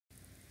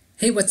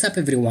Hey, what's up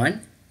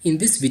everyone? In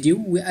this video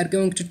we are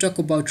going to talk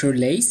about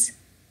relays.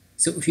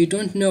 So if you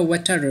don't know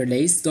what are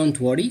relays, don't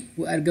worry,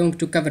 we are going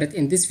to cover it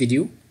in this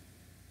video.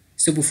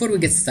 So before we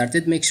get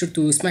started, make sure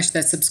to smash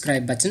that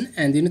subscribe button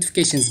and the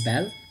notifications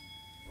bell,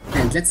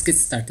 and let's get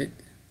started.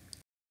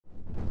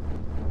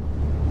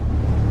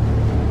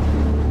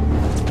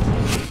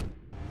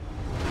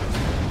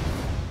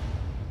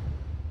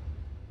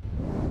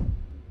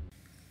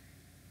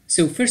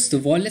 So first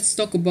of all, let's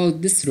talk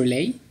about this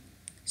relay.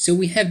 So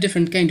we have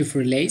different kind of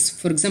relays.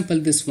 For example,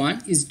 this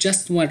one is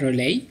just one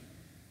relay,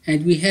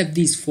 and we have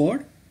these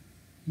four,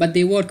 but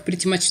they work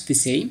pretty much the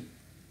same.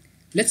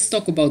 Let's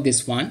talk about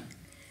this one.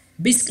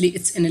 Basically,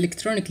 it's an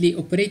electronically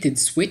operated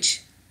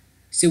switch.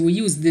 So we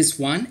use this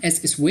one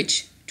as a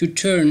switch to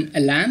turn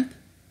a lamp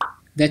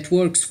that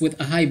works with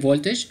a high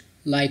voltage,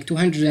 like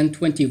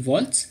 220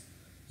 volts,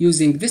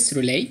 using this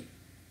relay.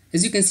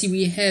 As you can see,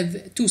 we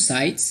have two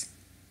sides.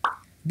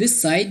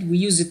 This side, we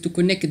use it to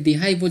connect the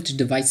high voltage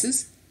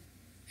devices,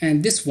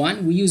 and this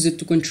one, we use it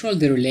to control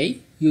the relay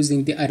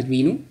using the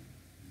Arduino.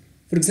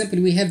 For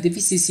example, we have the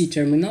VCC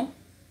terminal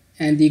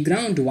and the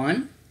ground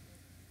one,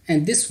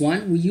 and this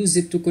one, we use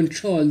it to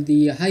control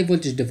the high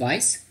voltage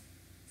device.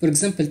 For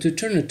example, to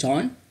turn it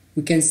on,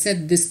 we can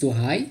set this to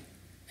high,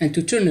 and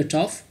to turn it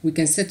off, we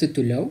can set it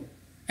to low.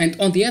 And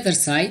on the other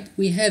side,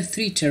 we have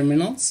three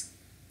terminals.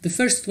 The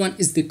first one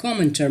is the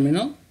common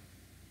terminal.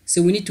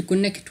 So we need to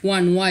connect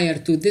one wire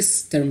to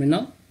this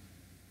terminal.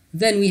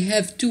 Then we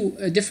have two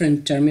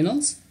different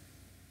terminals.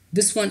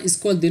 This one is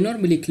called the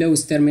normally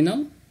closed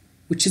terminal,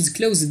 which is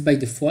closed by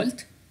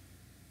default.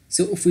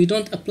 So if we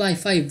don't apply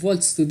 5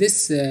 volts to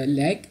this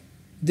leg,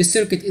 the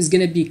circuit is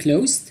going to be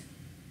closed.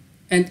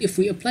 And if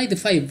we apply the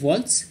 5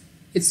 volts,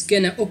 it's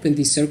going to open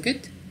the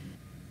circuit.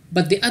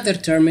 But the other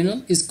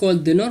terminal is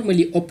called the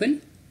normally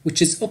open,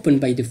 which is open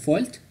by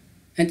default.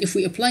 And if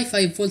we apply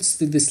 5 volts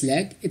to this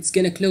leg, it's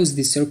going to close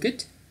the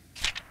circuit.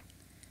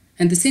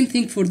 And the same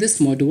thing for this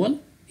module.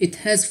 It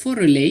has 4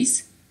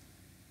 relays,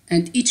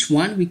 and each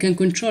one we can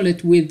control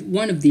it with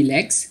one of the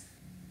legs.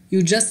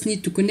 You just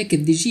need to connect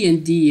the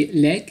G&D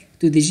leg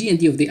to the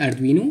G&D of the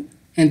Arduino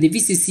and the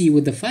VCC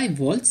with the 5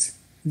 volts.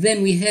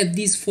 Then we have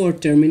these 4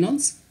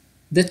 terminals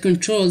that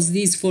controls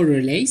these 4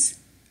 relays.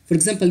 For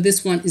example,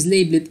 this one is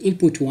labeled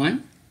input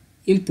 1,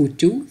 input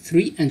 2,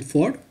 3 and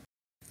 4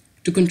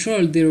 to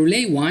control the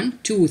relay 1,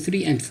 2,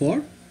 3 and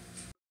 4.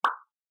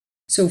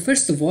 So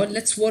first of all,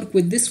 let's work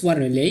with this one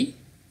relay.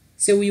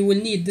 So we will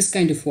need this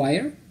kind of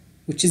wire,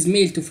 which is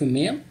male to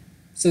female,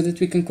 so that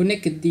we can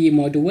connect the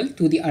module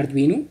to the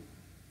Arduino.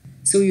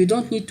 So you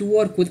don't need to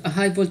work with a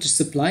high voltage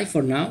supply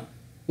for now.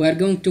 We are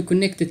going to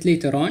connect it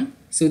later on,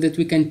 so that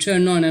we can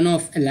turn on and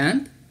off a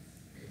lamp.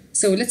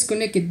 So let's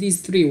connect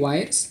these 3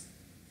 wires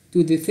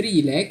to the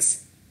 3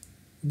 legs.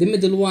 The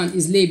middle one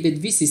is labeled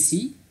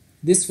VCC,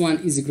 this one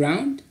is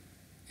ground,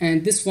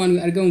 and this one we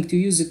are going to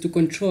use it to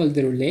control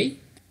the relay.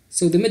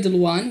 So the middle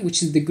one,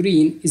 which is the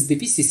green, is the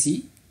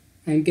VCC.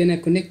 I'm gonna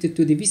connect it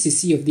to the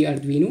VCC of the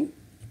Arduino.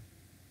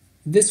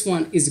 This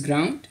one is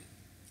ground.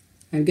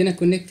 I'm gonna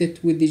connect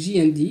it with the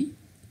G&D.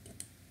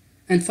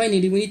 And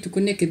finally, we need to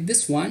connect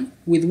this one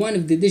with one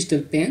of the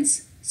digital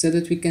pins so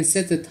that we can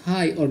set it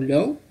high or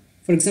low.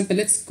 For example,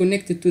 let's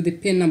connect it to the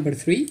pin number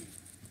 3.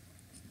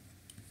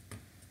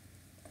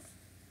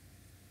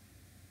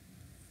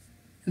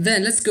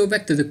 Then let's go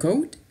back to the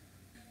code.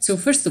 So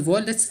first of all,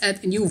 let's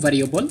add a new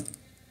variable,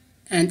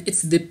 and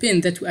it's the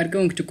pin that we are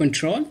going to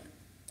control.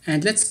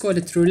 And let's call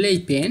it relay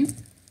pin,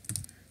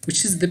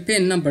 which is the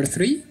pin number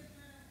 3.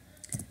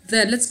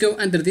 Then let's go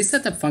under the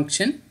setup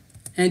function,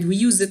 and we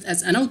use it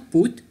as an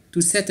output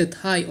to set it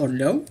high or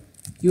low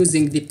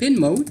using the pin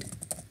mode,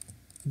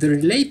 the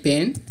relay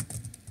pin,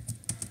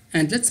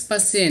 and let's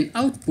pass in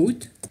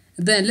output.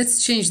 Then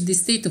let's change the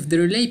state of the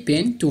relay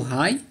pin to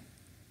high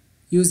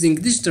using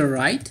digital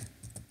write,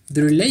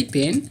 the relay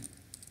pin,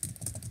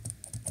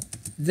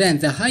 then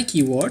the high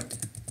keyword.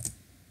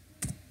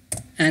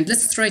 And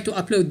let's try to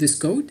upload this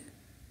code.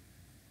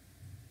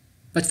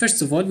 But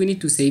first of all, we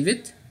need to save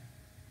it.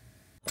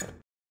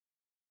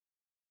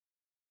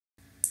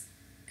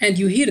 And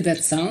you hear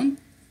that sound.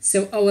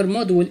 So our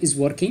module is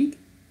working.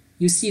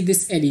 You see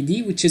this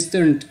LED which is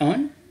turned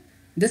on.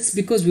 That's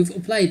because we've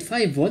applied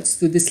 5 volts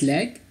to this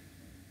leg,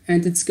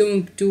 and it's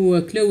going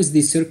to close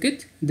the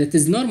circuit that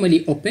is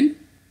normally open.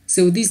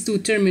 So these 2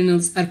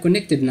 terminals are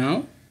connected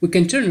now. We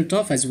can turn it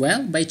off as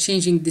well by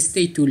changing the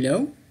state to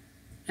low.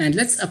 And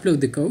let's upload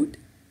the code.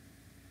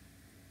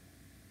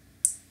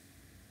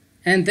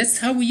 And that's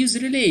how we use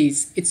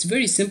relays. It's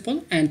very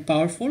simple and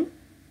powerful.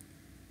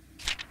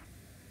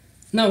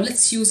 Now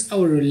let's use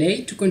our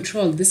relay to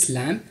control this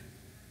lamp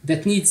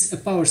that needs a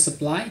power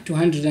supply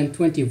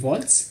 220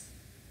 volts.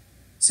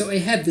 So I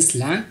have this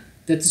lamp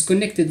that is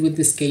connected with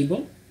this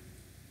cable,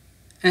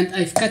 and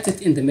I've cut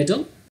it in the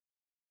middle.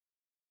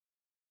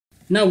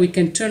 Now we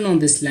can turn on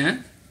this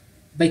lamp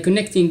by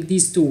connecting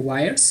these 2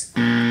 wires.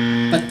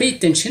 But pay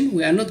attention,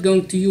 we are not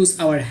going to use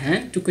our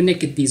hand to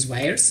connect these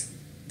wires.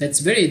 That's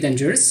very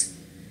dangerous.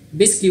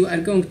 Basically, we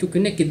are going to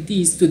connect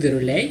these to the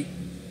relay.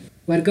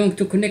 are going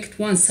to connect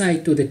one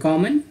side to the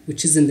common,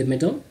 which is in the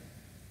middle,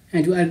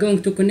 and we are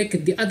going to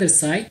connect the other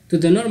side to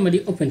the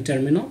normally open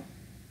terminal,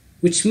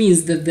 which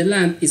means that the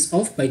lamp is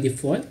off by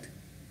default.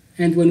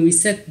 And when we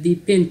set the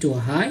pin to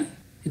high,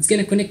 it's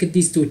going to connect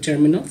these two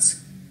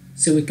terminals,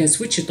 so we can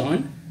switch it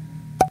on.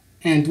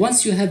 And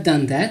once you have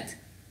done that,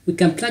 we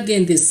can plug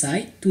in this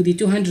side to the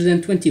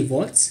 220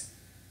 volts.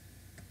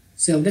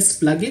 So let's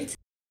plug it.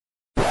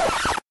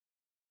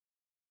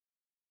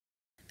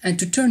 And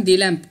to turn the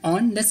lamp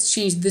on, let's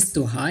change this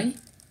to high.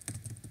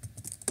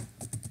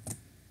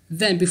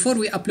 Then before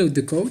we upload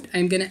the code,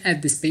 I'm gonna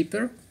add this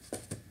paper.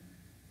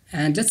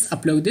 And let's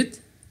upload it.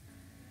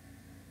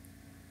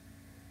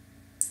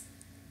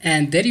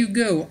 And there you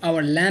go,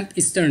 our lamp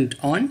is turned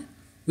on.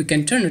 We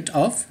can turn it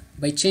off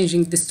by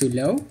changing this to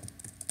low.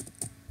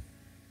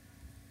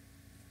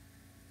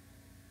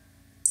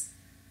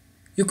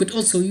 You could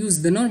also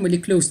use the normally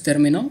closed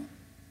terminal,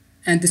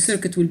 and the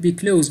circuit will be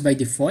closed by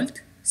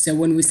default. So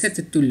when we set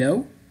it to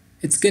low,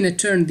 it's gonna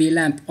turn the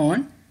lamp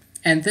on,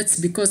 and that's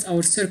because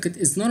our circuit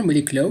is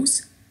normally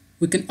closed.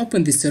 We can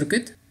open the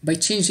circuit by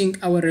changing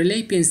our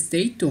relay pin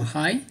state to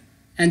high.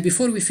 And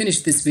before we finish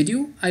this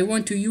video, I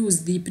want to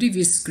use the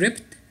previous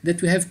script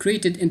that we have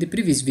created in the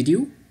previous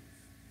video.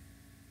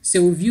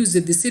 So we've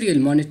used the serial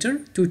monitor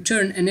to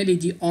turn an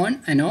LED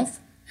on and off,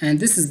 and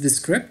this is the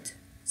script.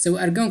 So we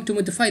are going to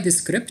modify the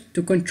script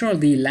to control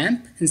the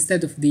lamp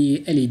instead of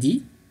the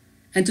LED.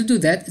 And to do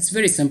that, it's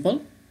very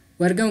simple.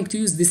 We are going to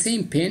use the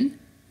same pin,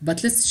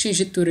 but let's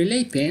change it to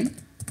relay pin,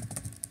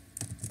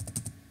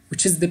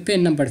 which is the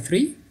pin number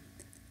 3.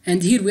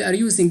 And here we are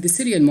using the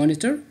serial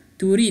monitor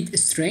to read a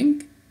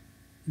string.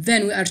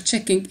 Then we are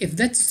checking if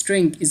that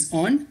string is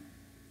on.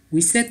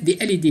 We set the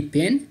LED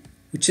pin,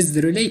 which is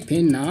the relay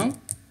pin now.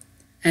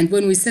 And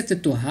when we set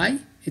it to high,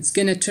 it's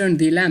gonna turn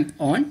the lamp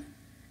on.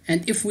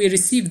 And if we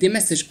receive the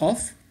message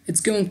off,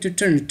 it's going to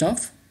turn it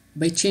off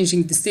by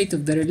changing the state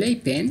of the relay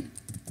pin.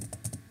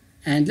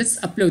 And let's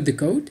upload the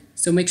code.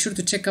 So make sure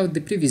to check out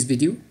the previous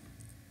video.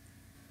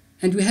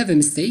 And we have a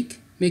mistake.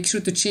 Make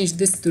sure to change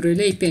this to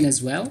relay pin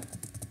as well.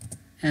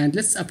 And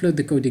let's upload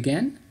the code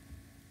again.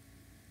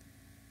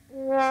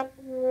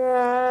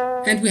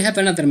 And we have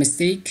another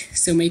mistake.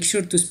 So make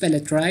sure to spell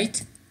it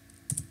right.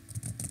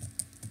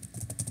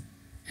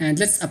 And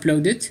let's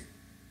upload it.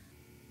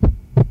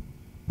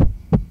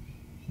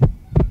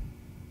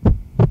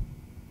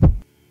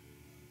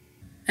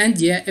 And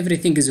yeah,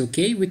 everything is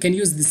okay. We can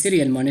use the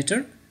serial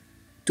monitor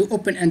to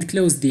open and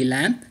close the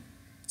lamp.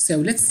 So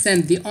let's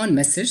send the on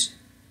message.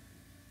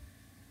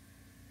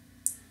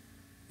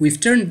 We've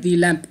turned the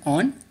lamp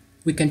on.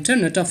 We can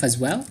turn it off as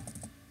well.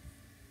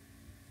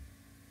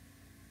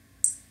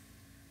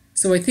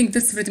 So I think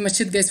that's pretty much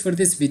it, guys, for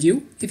this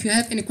video. If you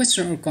have any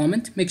question or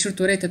comment, make sure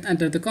to write it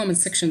under the comment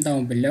section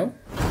down below.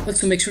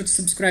 Also make sure to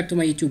subscribe to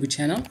my YouTube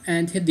channel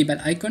and hit the bell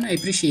icon. I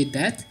appreciate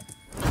that.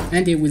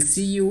 And I will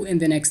see you in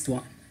the next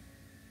one.